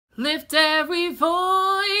Lift every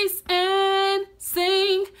voice and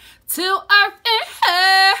sing till earth and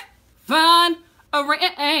heaven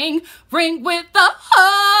ring with the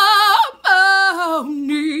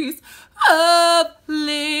harmonies of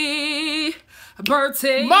liberty.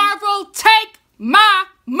 Marvel, take my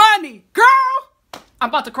money, girl. I'm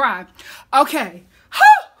about to cry. Okay.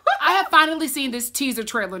 I have finally seen this teaser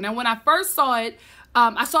trailer. Now, when I first saw it,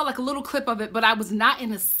 I saw like a little clip of it, but I was not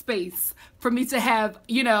in a space for me to have,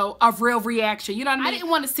 you know, a real reaction. You know what I mean? I didn't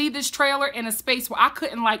want to see this trailer in a space where I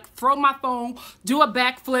couldn't like throw my phone, do a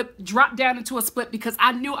backflip, drop down into a split, because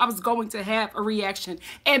I knew I was going to have a reaction.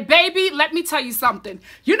 And baby, let me tell you something.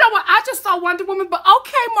 You know what? I just saw Wonder Woman, but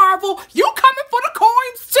okay, Marvel, you coming for the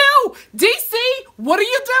coins too. DC, what are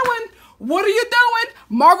you doing? What are you doing?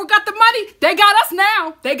 Marvel got the money. They got us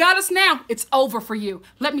now. They got us now. It's over for you.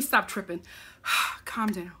 Let me stop tripping. Calm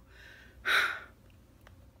down.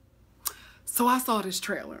 So I saw this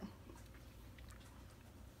trailer.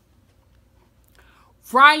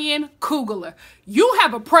 Ryan Coogler, you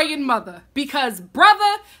have a praying mother, because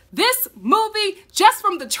brother, this movie, just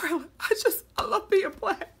from the trailer, I love being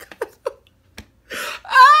black.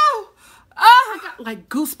 I got like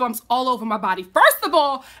goosebumps all over my body. First of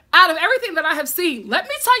all, out of everything that I have seen, let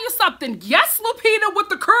me tell you something. Yes, Lupita with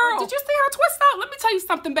the curl. Did you see her twist out? Let me tell you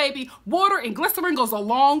something, baby. Water and glycerin goes a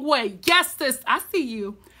long way. Yes, sis, I see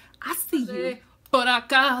you. I see you.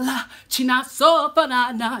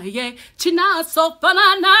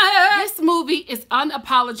 This movie is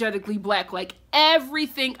unapologetically black. Like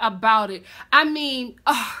everything about it. I mean,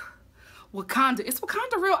 Wakanda. Is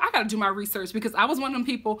Wakanda real? I gotta do my research, because I was one of them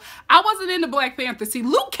people. I wasn't into Black Panther. See,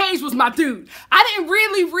 Luke Cage was my dude. I didn't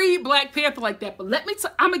really read Black Panther like that, but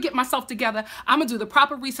I'm gonna get myself together. I'm gonna do the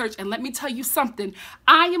proper research, and let me tell you something.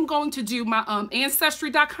 I am going to do my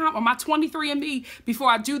Ancestry.com or my 23andMe before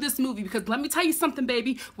I do this movie, because let me tell you something,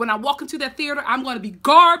 baby. When I walk into that theater, I'm gonna be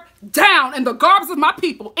garbed down, and the garbs of my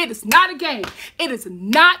people. It is not a game. It is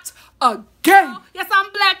not a game. Yes,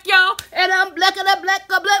 I'm black, y'all, and I'm black, y'all.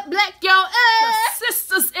 The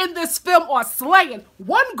sisters in this film are slaying.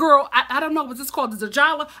 One girl, I don't know what this called, the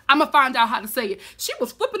Zajala. I'm gonna find out how to say it. She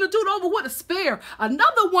was flipping the dude over with a spear.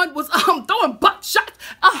 Another one was throwing butt shots.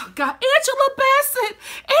 Oh God, Angela Bassett.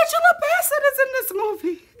 Angela Bassett is in this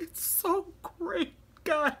movie. It's so great.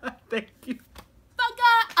 God, I thank you.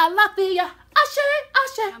 God, I love you.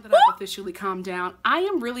 Now that I've officially calmed down, I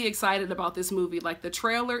am really excited about this movie. Like, the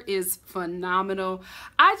trailer is phenomenal.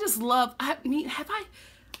 I just love, I mean, I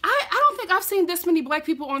don't think I've seen this many black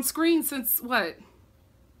people on screen since, what?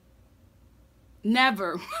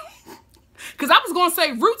 Never. Because I was going to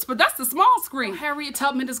say Roots, but that's the small screen. Harriet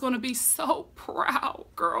Tubman is going to be so proud,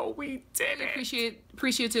 girl. We did it.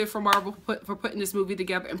 Appreciative for Marvel for putting this movie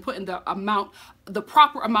together and putting the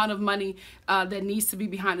proper amount of money that needs to be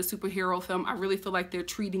behind a superhero film. I really feel like they're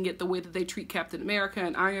treating it the way that they treat Captain America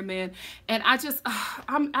and Iron Man. And I just,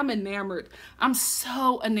 I'm enamored. I'm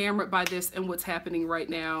so enamored by this and what's happening right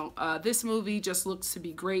now. This movie just looks to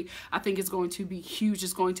be great. I think it's going to be huge.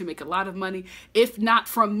 It's going to make a lot of money. If not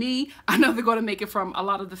from me, I know they're going to make it from a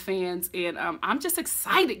lot of the fans. And I'm just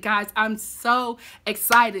excited, guys. I'm so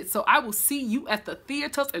excited. So I will see you at the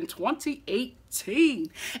theaters in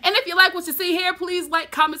 2018. And if you like what you see here, please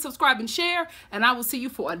like, comment, subscribe, and share. And I will see you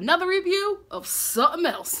for another review of something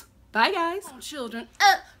else. Bye, guys. Oh, children,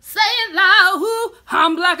 say it loud.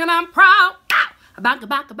 I'm black and I'm proud.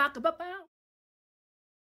 Bow.